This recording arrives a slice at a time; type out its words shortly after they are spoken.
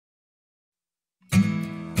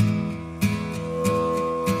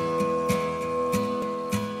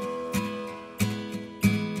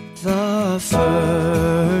The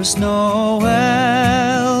first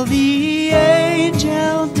Noel, the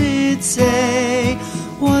angel did say,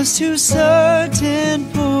 was to certain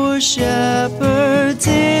poor shepherds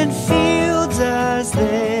in fields as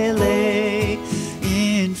they lay,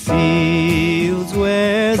 in fields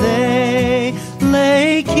where they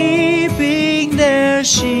lay keeping their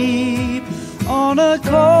sheep on a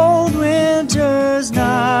cold winter's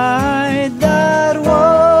night that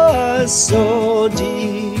was so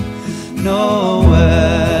deep.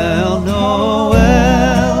 Noel,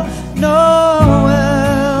 Noel,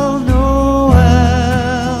 Noel,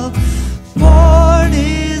 Noel, born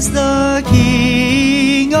is the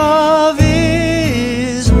King of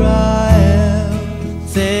Israel.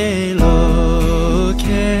 They looked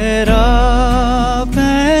up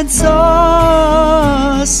and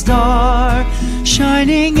saw a star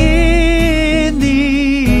shining in the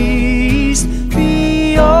east,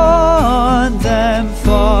 beyond them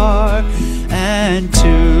far, and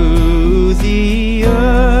to the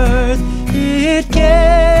earth it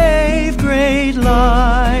gave great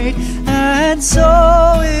light, and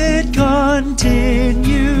so it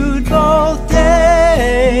continued both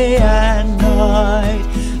day and night.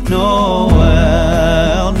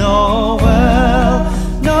 Noel, Noel,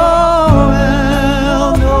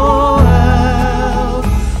 Noel, Noel,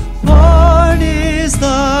 born is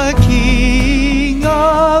the King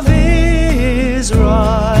of Israel.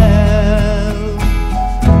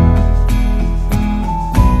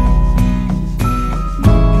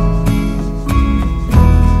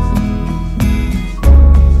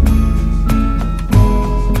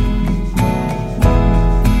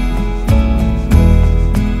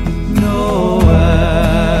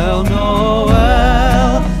 Noel,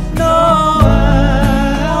 Noel, Noel,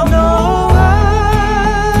 Noel,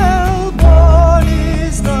 born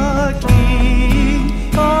is the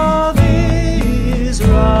King of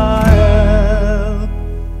Israel.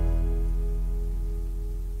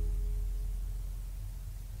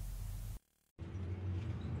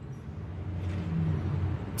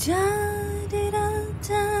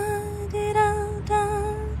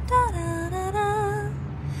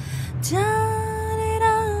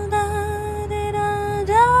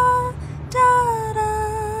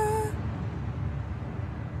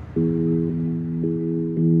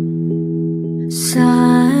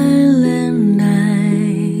 Silent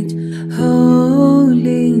night,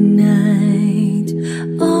 holy night,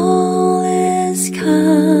 all is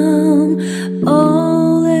calm,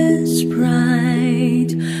 all is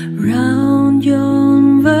bright, round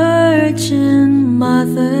yon virgin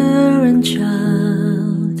mother and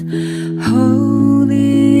child,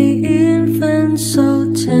 holy infant,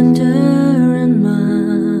 so tender and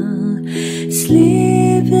mild,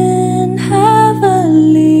 sleep in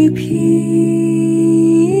heavenly peace.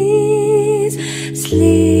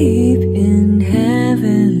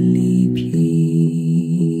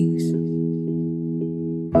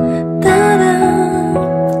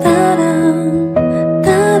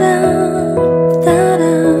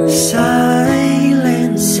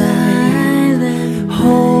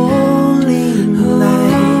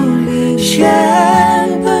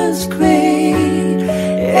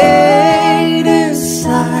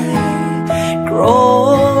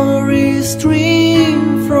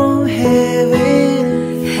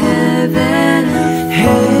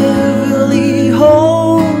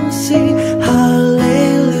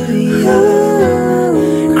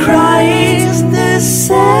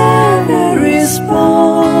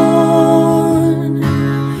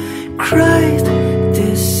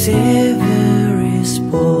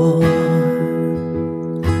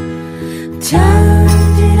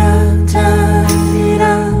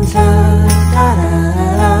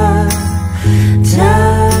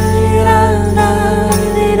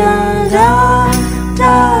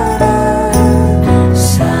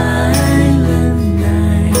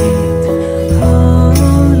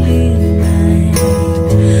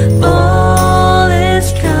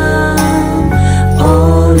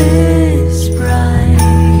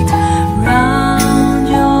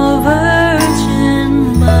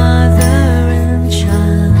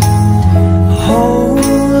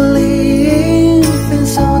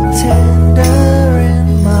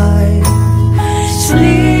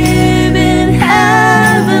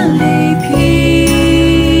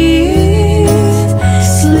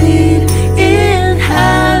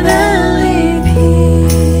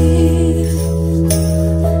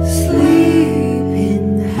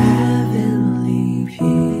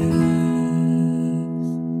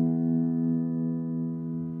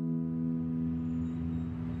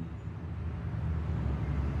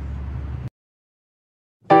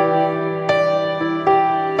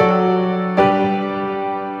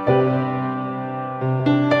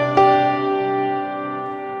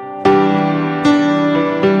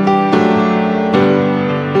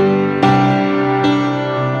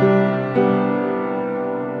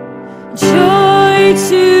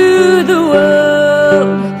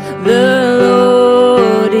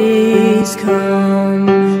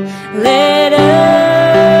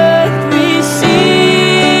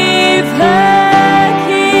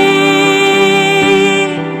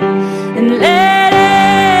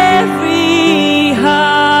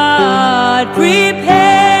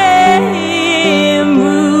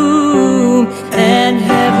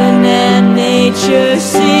 nature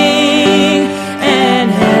sing, and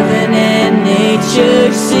heaven and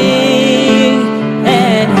nature sing,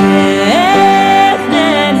 and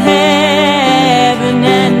heaven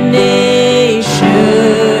and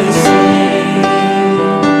nature sing.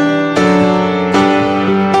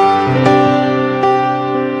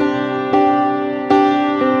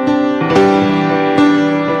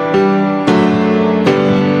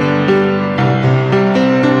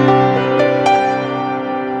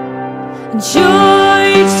 Joy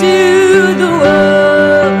to the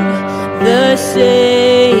world, the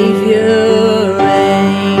Savior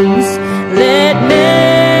reigns. Let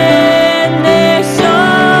men their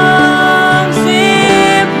songs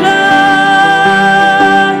employ,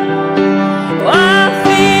 while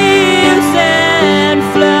fields and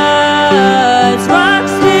floods,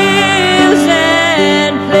 rocks, hills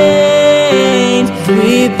and plains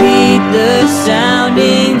repeat the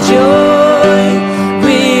sounding joy.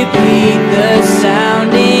 Repeat the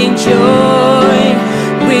sounding joy.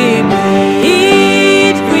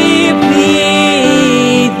 Repeat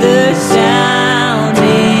the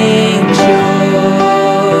sounding joy.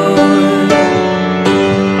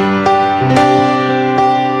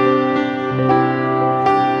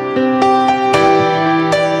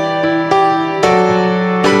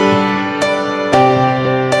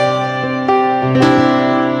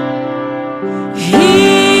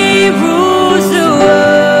 He rules the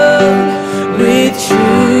world with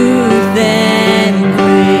truth and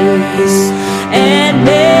grace, and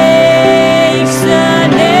makes the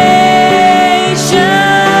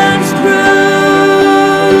nations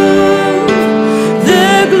prove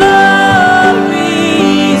the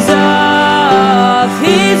glories of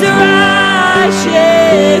His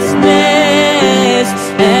righteousness,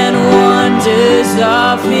 and wonders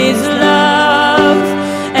of His love,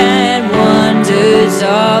 and wonders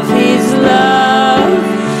of His love,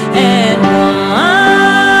 and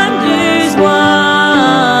wonders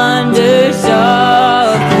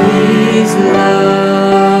of His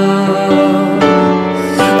love.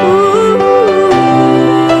 Ooh,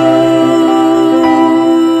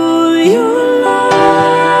 your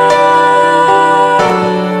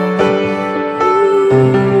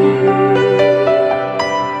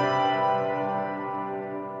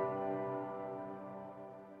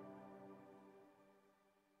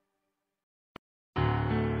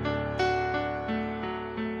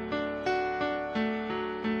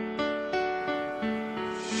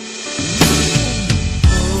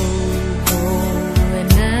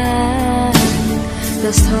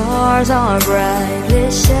the stars are brightly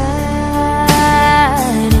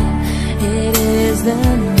shining. It is the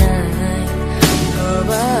night of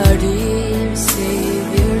our dear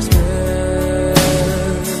Savior's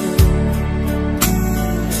birth.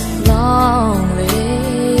 Long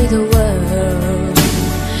lay the world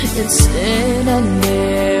in sin and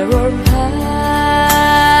error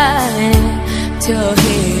pining, till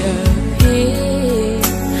He appeared,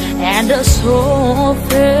 and the soul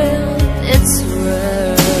filled its worth.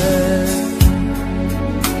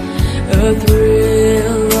 A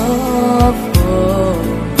thrill of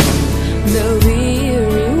hope, the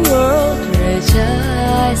weary world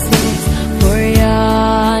rejoices, for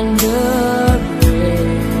yonder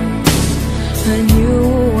breaks a new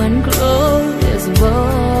and glorious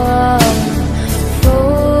born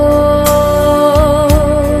from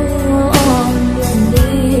the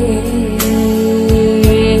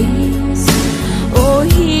days. Oh,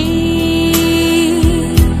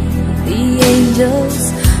 hear the angels'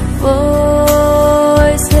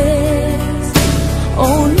 voices.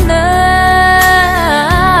 Oh, night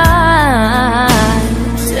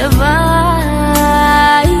divine.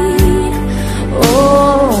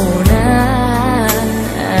 Oh,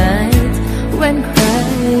 night when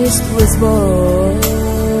Christ was born.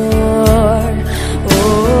 Oh,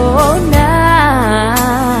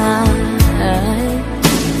 night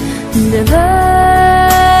divine.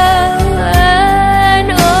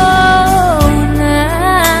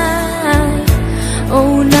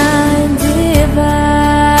 Oh, night divine.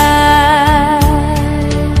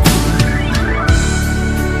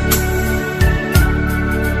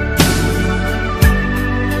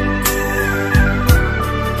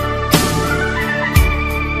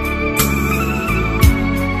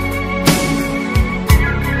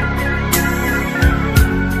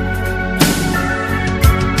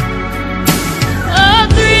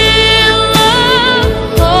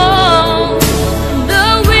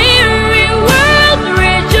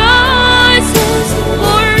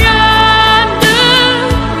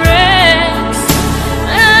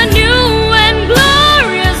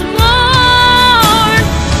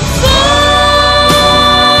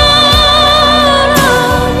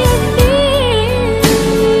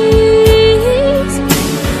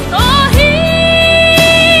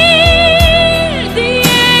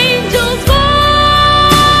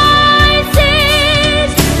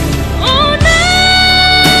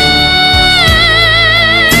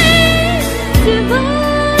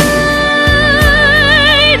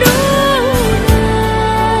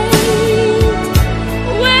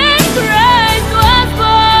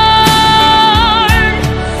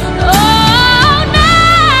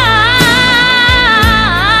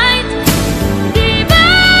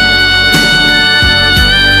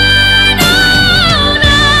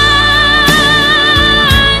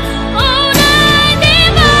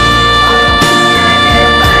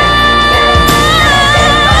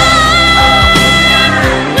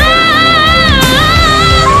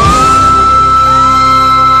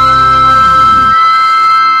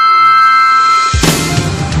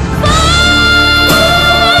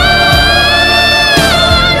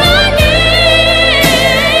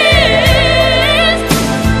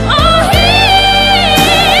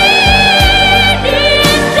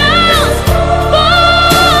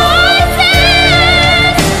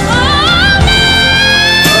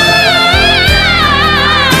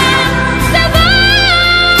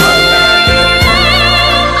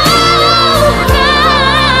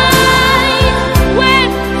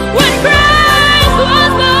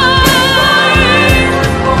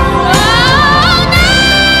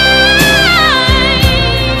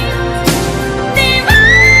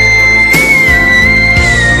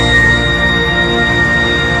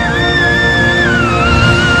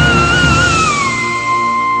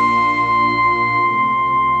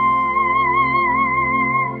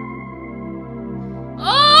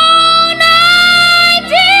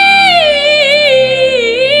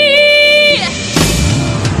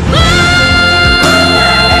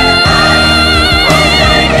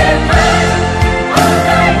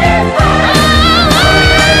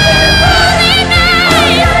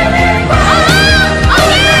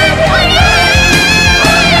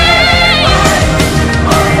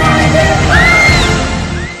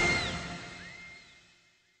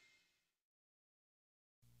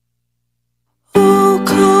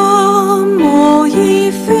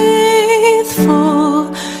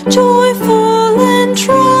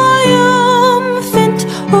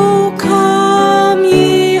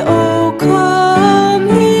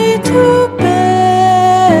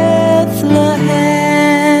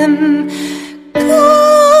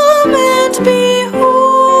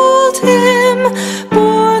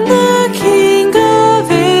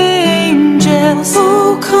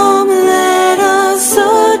 Oh, come, let us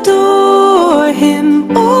adore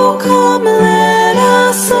him. Oh, come, let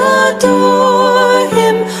us adore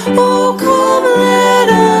him. Oh, come, let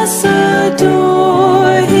us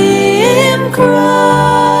adore him.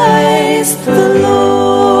 Christ the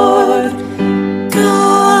Lord,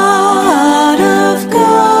 God of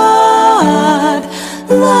God,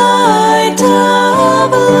 light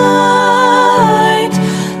of light.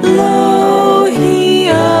 Lo, he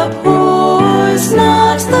abhors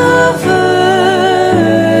not the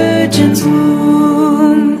virgin's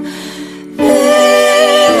womb.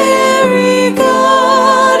 Very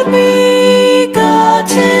God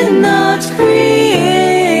begotten, not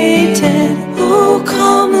created. Oh,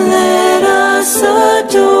 come, let us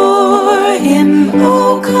adore him.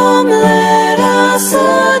 Oh, come, let us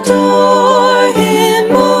adore him.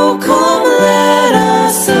 Oh, come, let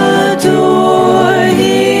us adore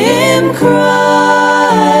him.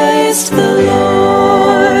 Christ the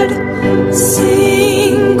Lord.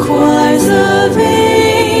 Sing, choirs of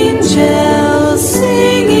angels,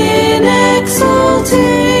 sing in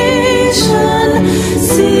exaltation.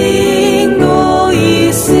 Sing, all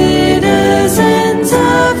ye citizens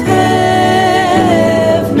of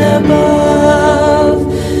heaven above.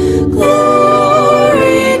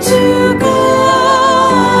 Glory to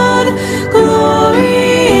God,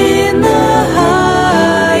 glory in the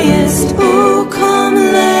highest. Oh, come,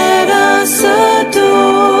 let us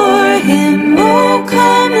adore him. Oh,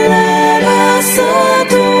 come, let us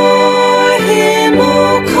adore him.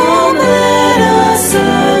 Oh, come, let us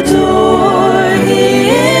adore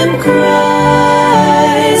him.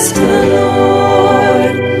 Christ the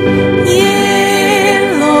Lord. Yea,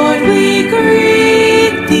 Lord, we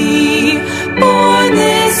greet thee, born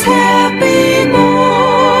this happy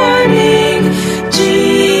morning.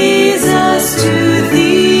 Jesus, to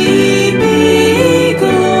thee be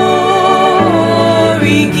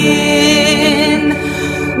glory given.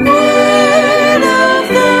 Word of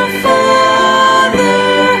the Father,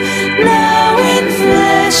 now in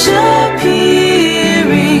flesh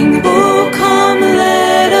appearing. Oh, come,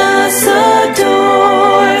 let us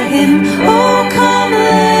adore him. Oh, come,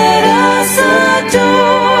 let us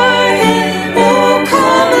adore him. Oh,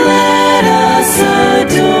 come, let us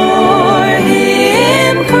adore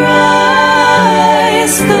him.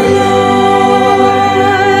 Christ the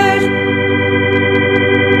Lord.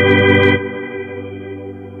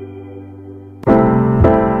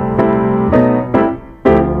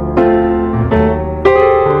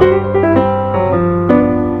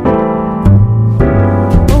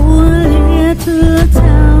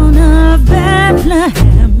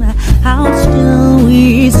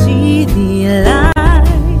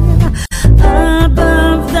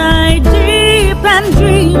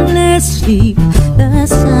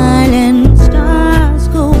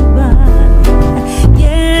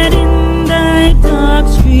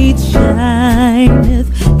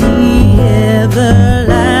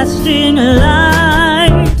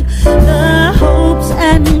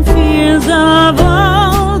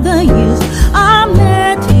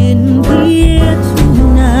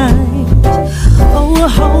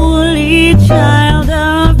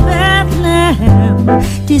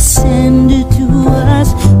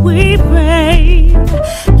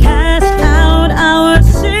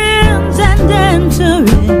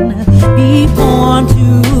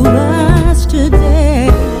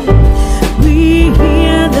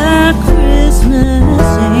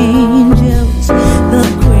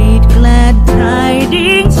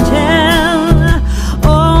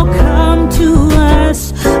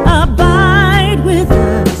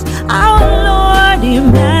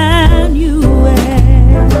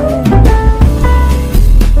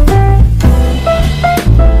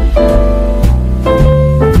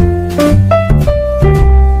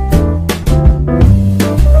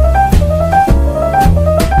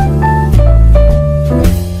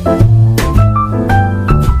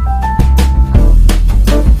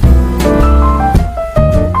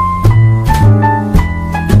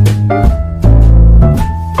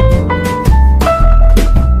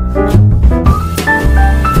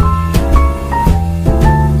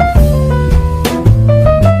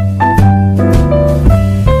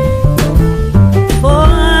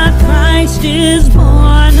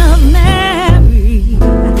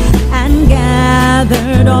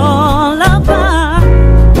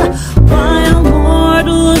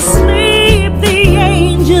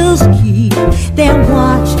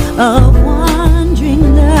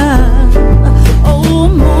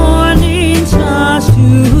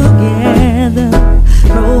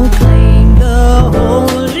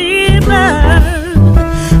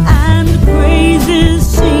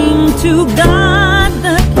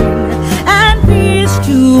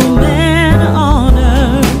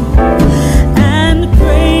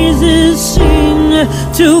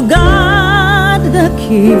 to God the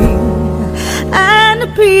King,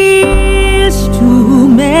 and peace to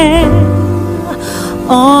men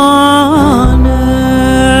on earth.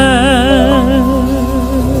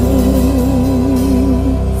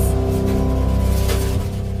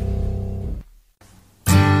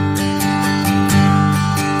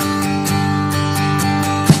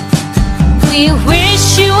 We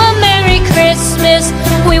wish you a Merry Christmas.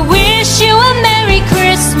 We wish you a Merry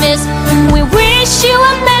Christmas. We wish you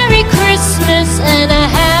a Merry Christmas and a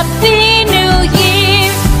Happy New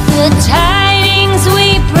Year. The tidings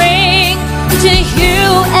we bring to you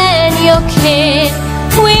and your kid.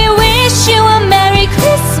 We wish you a Merry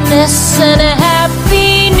Christmas and a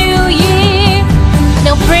Happy New Year.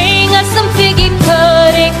 Now bring us some figgy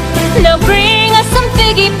pudding. Now bring us some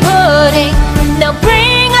figgy pudding. Now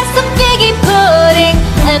bring us some figgy pudding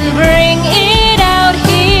and bring